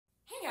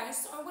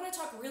guys, so I want to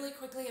talk really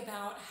quickly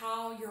about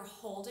how you're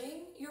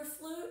holding your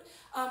flute.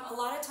 A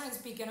lot of times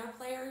beginner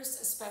players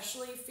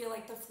especially feel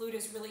like the flute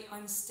is really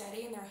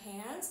unsteady in their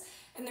hands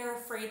and they're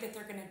afraid that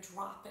they're going to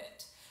drop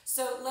it.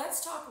 So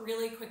let's talk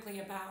really quickly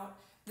about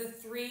the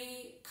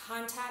 3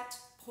 contact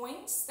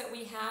points that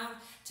we have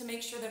to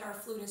make sure that our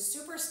flute is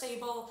super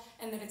stable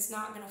and that it's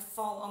not going to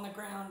fall on the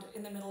ground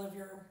in the middle of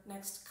your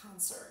next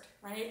concert,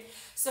 right?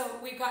 So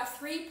we've got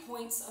 3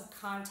 points of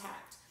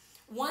contact.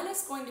 One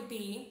is going to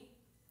be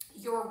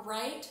your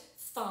right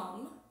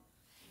thumb,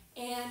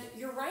 and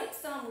your right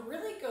thumb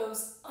really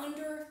goes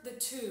under the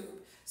tube.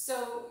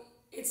 So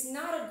it's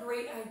not a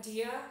great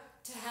idea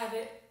to have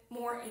it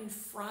more in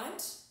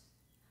front,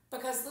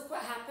 because look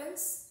what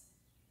happens.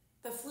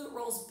 The flute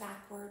rolls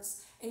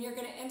backwards and you're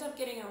going to end up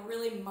getting a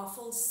really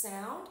muffled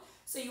sound.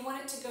 So you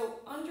want it to go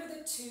under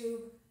the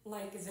tube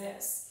like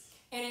this.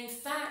 And in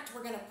fact,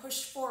 we're going to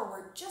push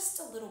forward just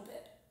a little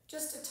bit,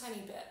 just a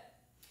tiny bit.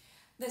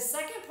 The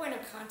second point of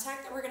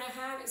contact that we're going to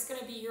have is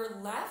going to be your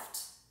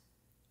left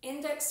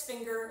index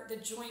finger, the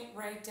joint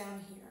right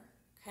down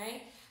here,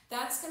 okay?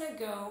 That's going to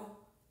go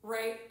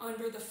right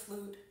under the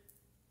flute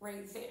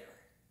right there,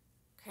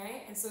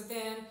 okay? And so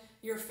then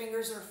your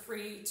fingers are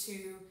free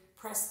to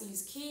press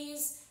these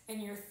keys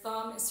and your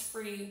thumb is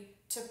free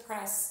to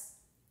press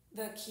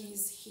the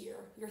keys here,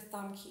 your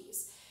thumb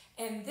keys.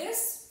 And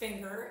this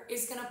finger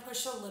is going to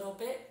push a little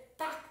bit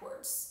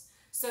backwards.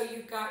 So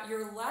you've got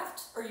your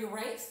left or your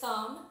right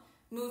thumb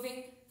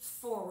moving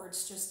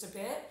forwards just a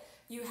bit.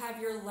 You have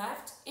your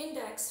left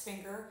index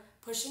finger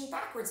pushing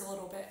backwards a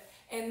little bit.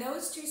 And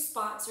those 2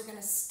 spots are going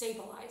to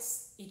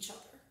stabilize each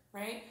other,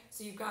 right?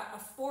 So you've got a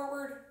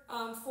forward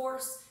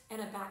force and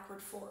a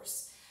backward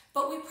force.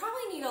 But we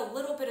probably need a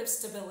little bit of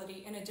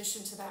stability in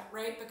addition to that,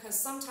 right? Because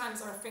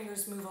sometimes our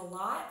fingers move a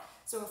lot.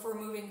 So if we're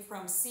moving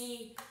from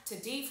C to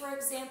D, for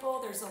example,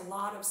 there's a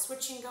lot of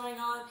switching going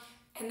on,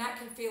 and that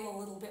can feel a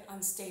little bit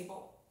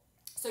unstable.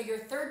 So your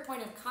third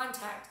point of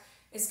contact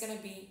is going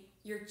to be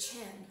your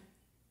chin,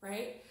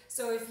 right?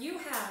 So if you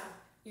have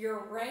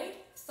your right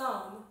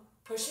thumb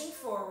pushing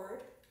forward,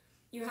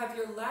 you have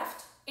your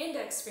left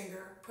index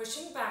finger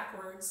pushing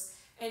backwards,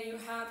 and you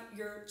have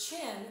your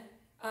chin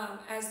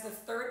as the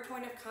third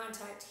point of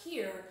contact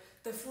here,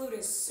 the flute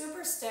is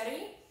super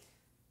steady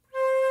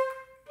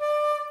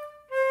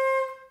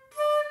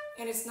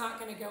and it's not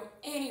going to go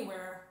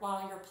anywhere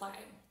while you're playing.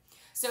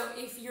 So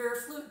if your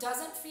flute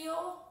doesn't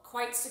feel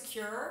quite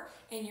secure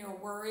and you're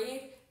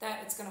worried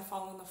that it's going to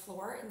fall on the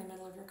floor in the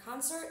middle of your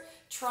concert,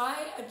 try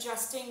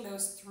adjusting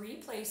those 3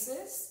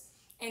 places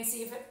and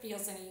see if it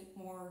feels any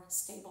more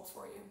stable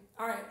for you.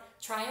 All right,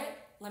 try it.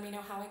 Let me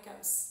know how it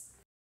goes.